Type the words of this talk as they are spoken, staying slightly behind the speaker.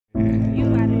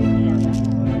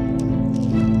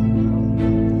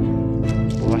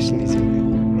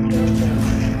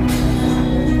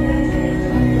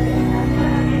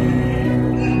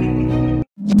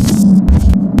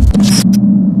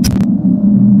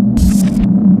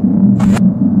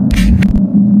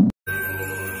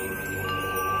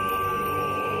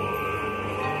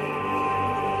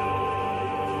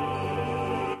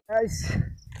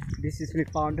This is me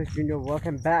Founder Junior.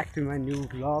 Welcome back to my new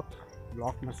vlog.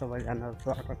 Vlogमा सबैजना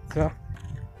स्वागत छ।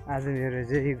 आज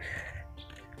मेरो चाहिँ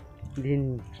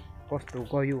दिन कस्तो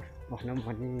गयो भनौँ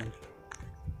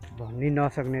भन्नै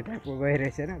नसक्ने टाइपको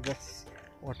गइरहेछ हैन। बस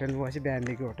होटलमा बसी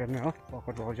बिहानदेखि होटलमा हो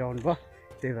पकड बजाउनु भयो।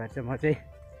 त्यही भएर चाहिँ म चाहिँ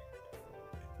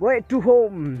वे टु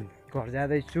होम घर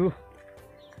जाँदैछु।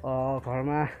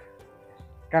 घरमा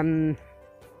काम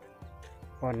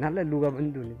भन्नाले लुगा पनि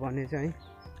धुनु पर्ने छ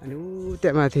है। अनि ऊ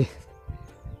त्यहाँ माथि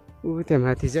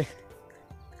चाहिँ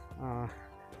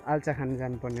आल्चा खान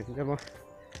जानुपर्ने हुन्छ म।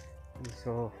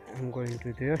 So I'm going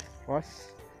to there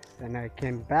first, then I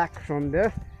came back from there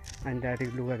and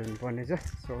direct लुगा धुनु पर्ने छ।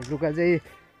 सो लुगा चाहिँ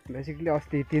बेसिकली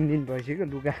अस्ति 3 दिन भइसक्यो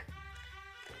लुगा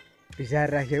भिजाएर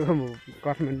राखेको। म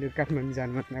काठमाडौँ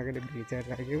जानु मन लागेर भिजाएर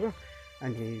राखेको।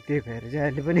 अनि त्यही भएर चाहिँ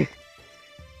अहिले पनि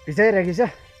भिजाइराखेको छ।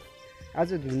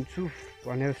 आज धुन्छु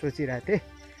भनेर सोचिरहेको थिएँ,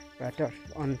 बट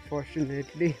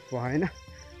अनफर्चुनेटली भएन।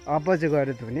 अब चाहिँ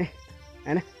गएर धुने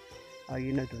हैन,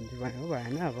 अघि नै धुन्छु भनेको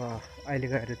भएन। अब अहिले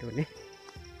गएर धुने,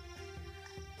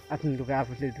 आफ्नो लुगा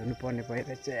आफूले धुनु पर्ने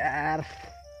भइरहेछ यार।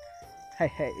 High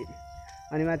high.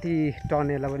 अनि माथि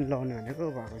टर्नेला पनि लाउने भनेको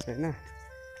भएको छैन।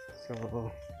 सो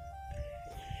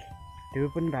त्यो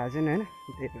पनि भएको छैन हैन।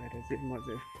 त्यही भएर चाहिँ म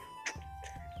चाहिँ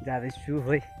जाँदैछु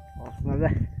है।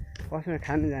 फर्स्टमा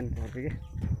खानु जानु पर्छ कि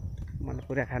मलाई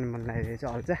पुरा खानु मन लागिरहेछ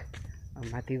अल्छा। अब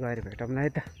माथि गएर भेटौँला है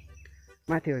त।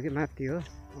 माथि हो कि माथि हो,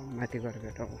 माथि गएर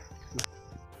भेटौँ।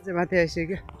 चाहिँ माथि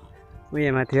आइसक्यो, म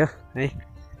यहाँ माथि हो है।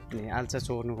 अनि आल्चा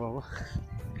चोर्नु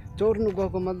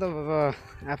गएको मतलब अब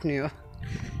आफ्नै हो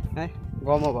है।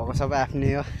 गाउँमा भएको सबै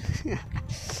आफ्नै हो।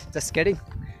 Just kidding.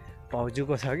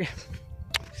 भाउजूको छ कि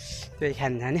त्यही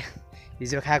खान जाने।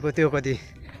 हिजो खाएको त्यो कति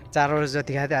 4 वर्ष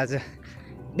जति खाएको थियो, आज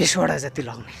 20 वटा जति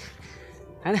लग्ने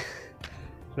हैन।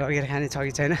 लगेर खाने छ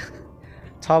कि छैन,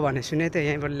 छ भने सुनेको थियो,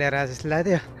 यहीँबाट ल्याएर जस्तो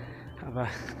लाग्थ्यो। अब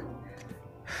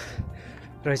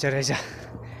रहेछ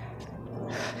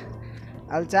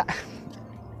आल्चा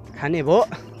खाने भयो।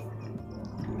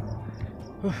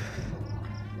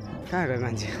 कहाँ गयो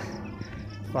मान्छे?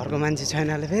 घरको मान्छे छैन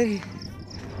अहिले। फेरि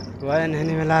गयो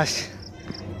नानी बेलास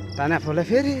ताना फोले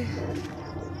फेरि।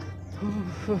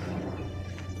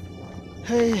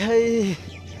 है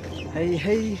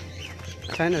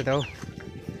छैन त हौ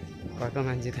घरको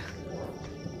मान्छे त।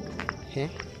 हे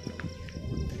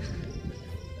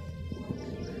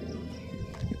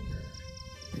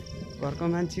घरको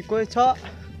मान्छे कोही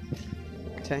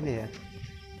छैन यार।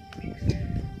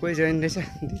 कोही छैन रहेछ।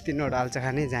 2-3 वटा आल्चा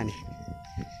खानै जाने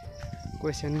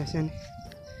कोही छैन रहेछ नि।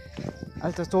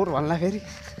 आल्चा चोर भन्ला फेरि।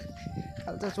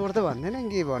 आल्चा चोर त भन्दैन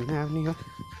के भन्ने आफ्नै हो।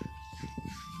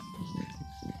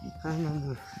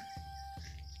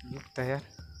 रुख त यार,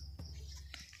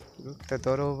 रुख त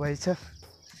डरो भएछ।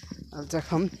 आल्चा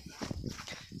खाऊँ।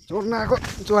 चोर्न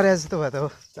आएको चोर्या जस्तो भयो त हो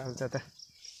आल्चा त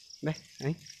भाइ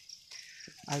है।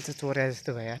 आल्चा चोर्या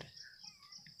जस्तो भयो यार।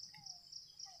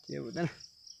 के हुँदैन,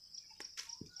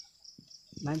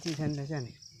 मान्छे छैन रहेछ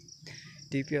नि।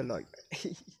 टिप्यो लग्यो।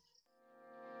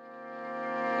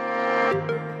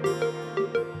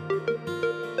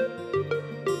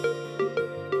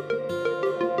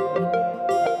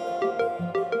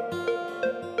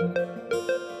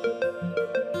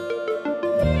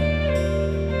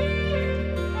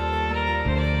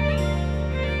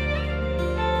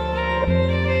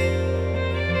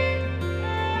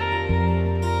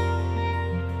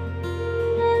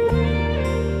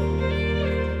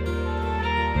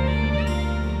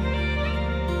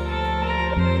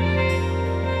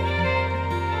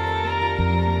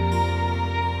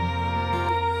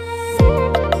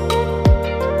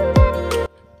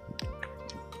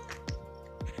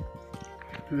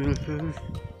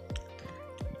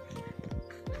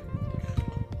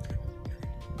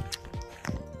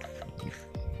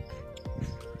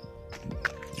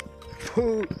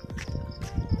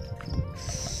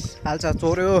 आल्चा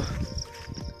चोर्यो।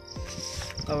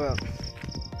 अब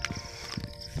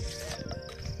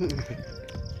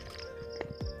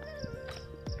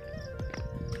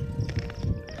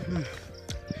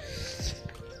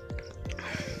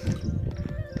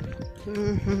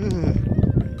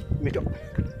मिठो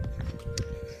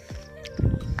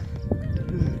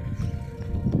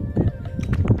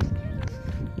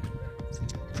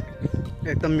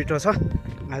एकदम मिठो छ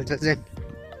आल्चा चाहिँ।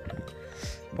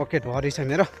 पकेट भरि छ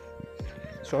मेरो।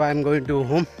 So I am going to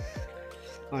home.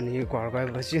 अनि घर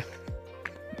गएपछि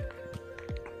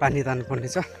पानी तान्नु पर्ने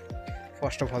छ।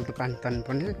 फर्स्ट अफ अल त पानी तान्नु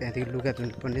पर्ने छ, त्यहाँदेखि लुगा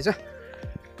धुनु पर्ने छ,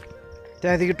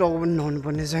 त्यहाँदेखि टाउको पनि नुहाउनु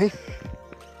पर्ने छ है।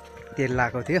 तेल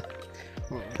लगाएको थियो,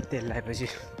 तेल लगाएपछि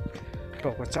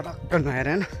टाउको चटक्क नुहाएर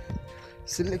हैन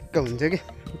सिलिक्क हुन्छ कि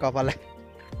कपाललाई।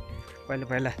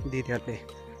 पहिला दिदीहरूले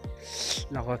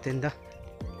लगाउँथ्यो नि त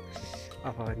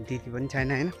अब दिदी पनि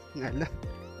छैन होइन अहिले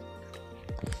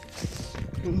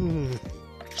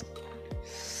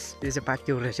यो चाहिँ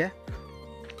पाक्यो रहेछ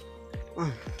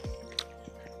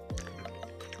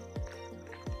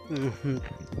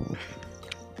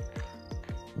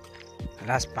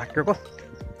लास्ट पाकेको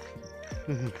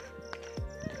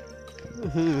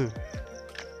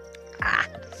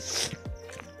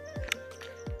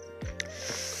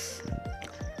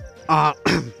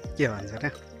के भन्छ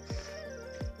र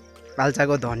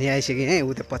आल्चाको धनी आइसक्यो है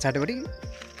उ त पछाडिपट्टि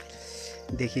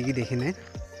देखि कि देखिन है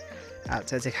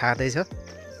आल्चा चाहिँ खाँदैछ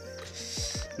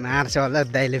मार्छ होला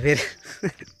दाइले फेरि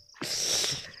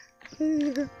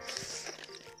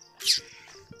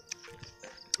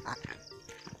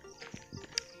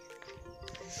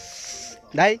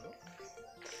दाइ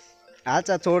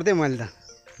आल्चा चोर्दै मैले त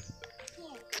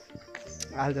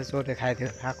आल्चा चोर्दै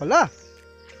खाएको ल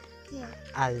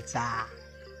आल्चा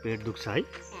पेट दुख्छ है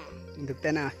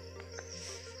दुख्दैन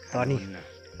धनी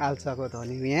आल्चाको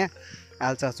धनी यहाँ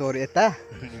आल्चा चोर यता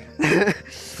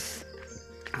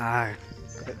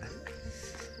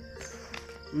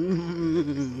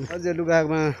अझै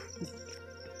लुगामा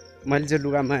मैले चाहिँ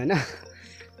लुगामा होइन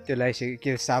त्यो लगाइसकेँ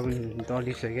के साबुन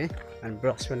दलिसकेँ अनि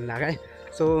ब्रस पनि लगाएँ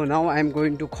so now I am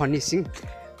going to खनिसिङ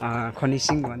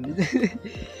भन्ने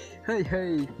चाहिँ है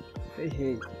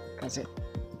कहाँ चाहिँ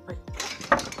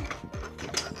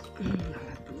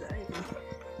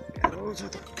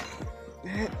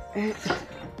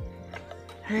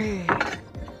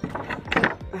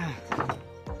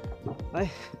है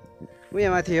उयो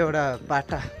माथि एउटा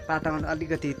पाटामा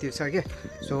अलिकति त्यो छ क्या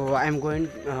so I am going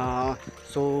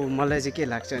so मलाई चाहिँ के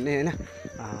लाग्छ भने होइन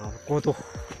कोदो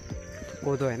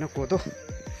होइन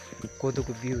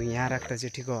कोदोको बिउ यहाँ राख्दा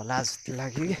चाहिँ ठिक होला जस्तो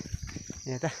लाग्यो क्या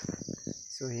यता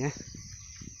सो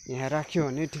यहाँ राख्यो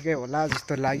भने ठिकै होला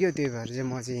जस्तो लाग्यो त्यही भएर चाहिँ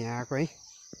म चाहिँ यहाँ आएको है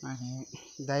अनि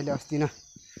दाइले अस्ति न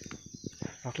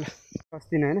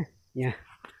होइन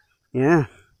यहाँ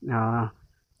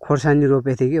खोर्सानी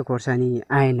रोपेको थिएँ कि खोर्सानी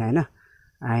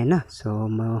आएन सो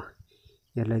म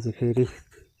यसलाई चाहिँ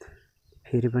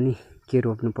फेरि पनि के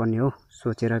रोप्नुपर्ने हो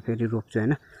सोचेर फेरि रोप्छु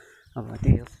होइन अब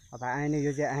त्यही हो अब आएन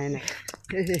यो चाहिँ आएन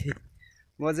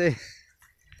म चाहिँ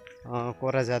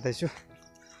कोरा जाँदैछु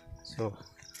सो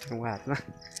ठुङ्गा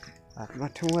हातमा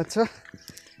ठुङ्गा छ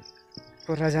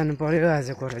कोरा जानु पर्यो आज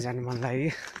कोरा जानु मन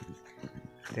लाग्यो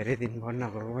धेरै दिन भयो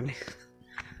नगएको पनि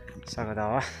सकदा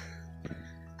हो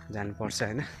जानुपर्छ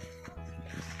होइन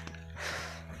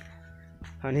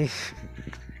अनि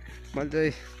मैले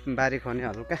चाहिँ बारी खने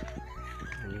हल्का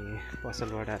अनि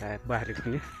पसलबाट आएर बारी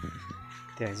खने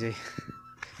त्यहाँ चाहिँ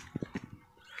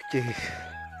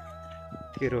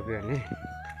के रोप्यो भने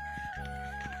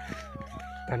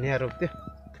धनियाँ रोप्थ्यो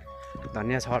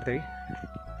धनियाँ छर्थ्यो कि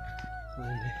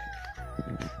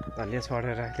धनियाँ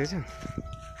छरेर राख्दैछ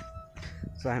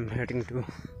so I am heading to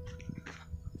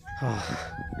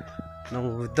नमो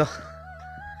बुद्धमा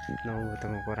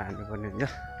गएर हाल्नुपर्ने हुन्छ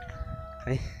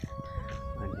है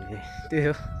अनि त्यही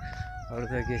हो अरू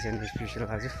त के छैन स्पेसल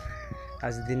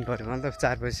आज दिन पऱ्यो मतलब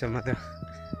 4 बजीसम्म त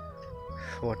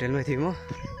होटेलमै थिएँ म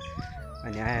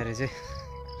अनि आएर चाहिँ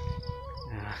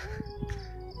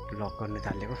ब्लग गर्न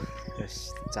थालेको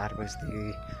 4 बजीदेखि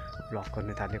ब्लग गर्न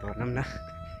थालेको भनौँ न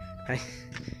है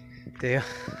त्यही हो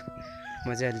म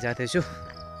चाहिँ अहिले जाँदैछु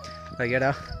लगेर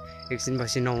एकछिन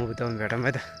बसी नमो बुद्धमा भेटौँ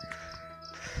है त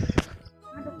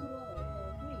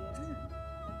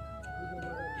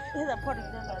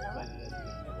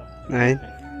है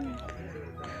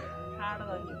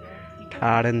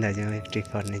ठाडो नि दाजु टिक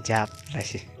गर्ने जाप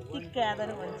रासी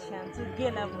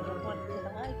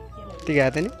टिका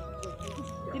त नि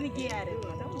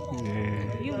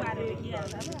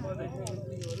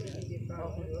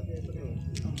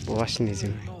बस्ने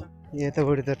चाहिँ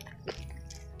यतापट्टि त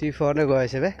टी फर्नै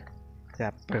गएछ भाइ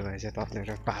झ्याप्पै गएछ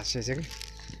तप्नेर भाँसेछ कि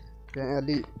त्यहाँ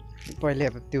अलि पहिले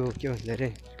अब त्यो के भन्छ अरे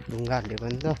ढुङ्गाहरूले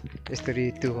पनि त यसरी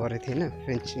त्यो गरेको थिएन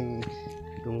फेन्सिङ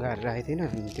ढुङ्गाहरू राखेको थिएन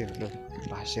अनि त्योहरू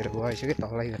भाँसेर गएछ कि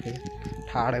तलै गएको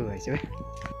ठाडो गएछ भाइ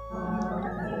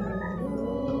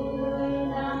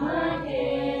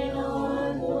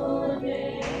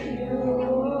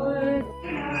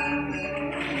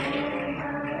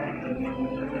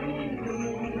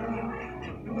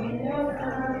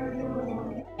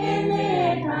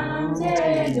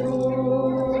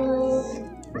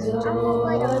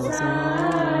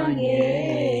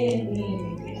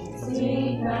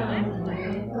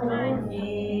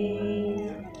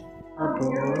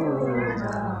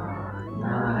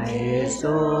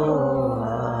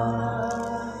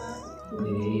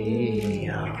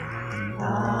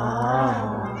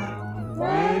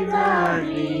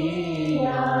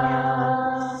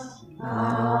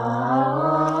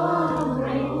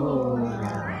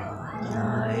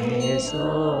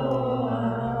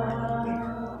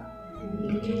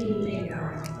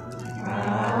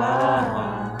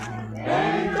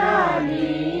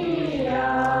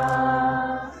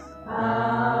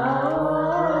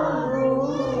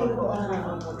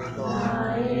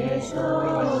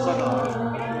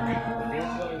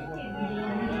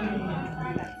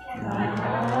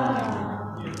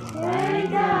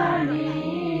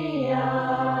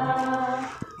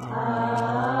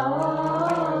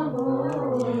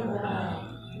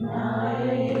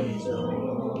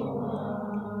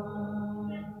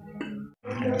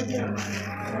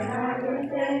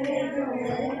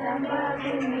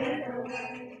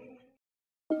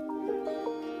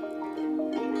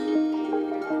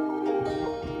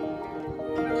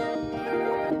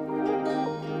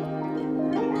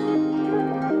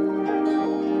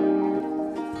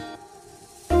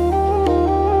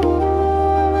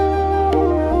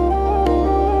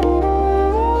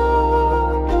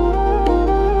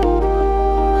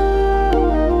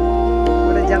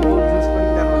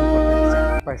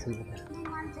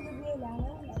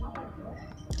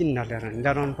किन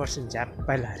डराउनु पर्छ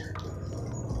झ्याप्पै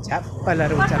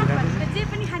लाएर उचाल्नु जे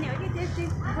पनि खाने हो कि जे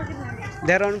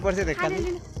डराउनु पर्छ त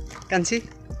कान्छी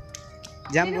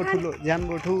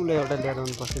जाम्बो ठुलो एउटा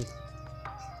डराउनु पर्छ नि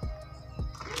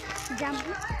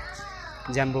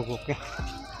जाम्बोको क्या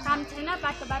काम छैन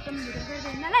बाटोमा भिडियो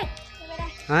गर्दैनलाई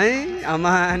है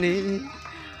आमा नि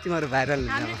तिम्रो भाइरल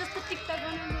हामी जस्तो टिकटक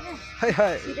बनाउने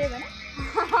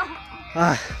है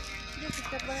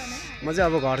म चाहिँ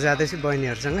अब घर जाँदैछु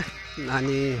बहिनीहरूसँग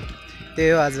अनि त्यही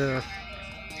हो आज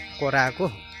कोराको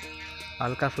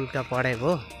हल्का फुल्का पढाइ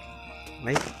भयो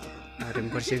है अरू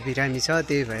पर्सि बिरामी छ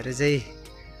त्यही भएर चाहिँ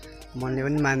मनले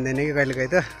पनि मान्दैन कि कहिले कहिले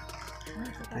त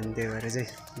अनि त्यही भएर चाहिँ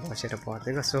बसेर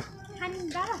पढ्दै so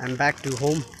I'm back to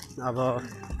home अब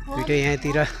भिडियो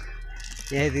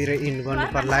यहीँतिर इन्ड गर्नु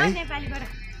पर्ला है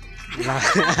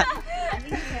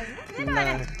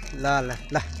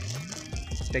ल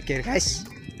टेक केयर गाइस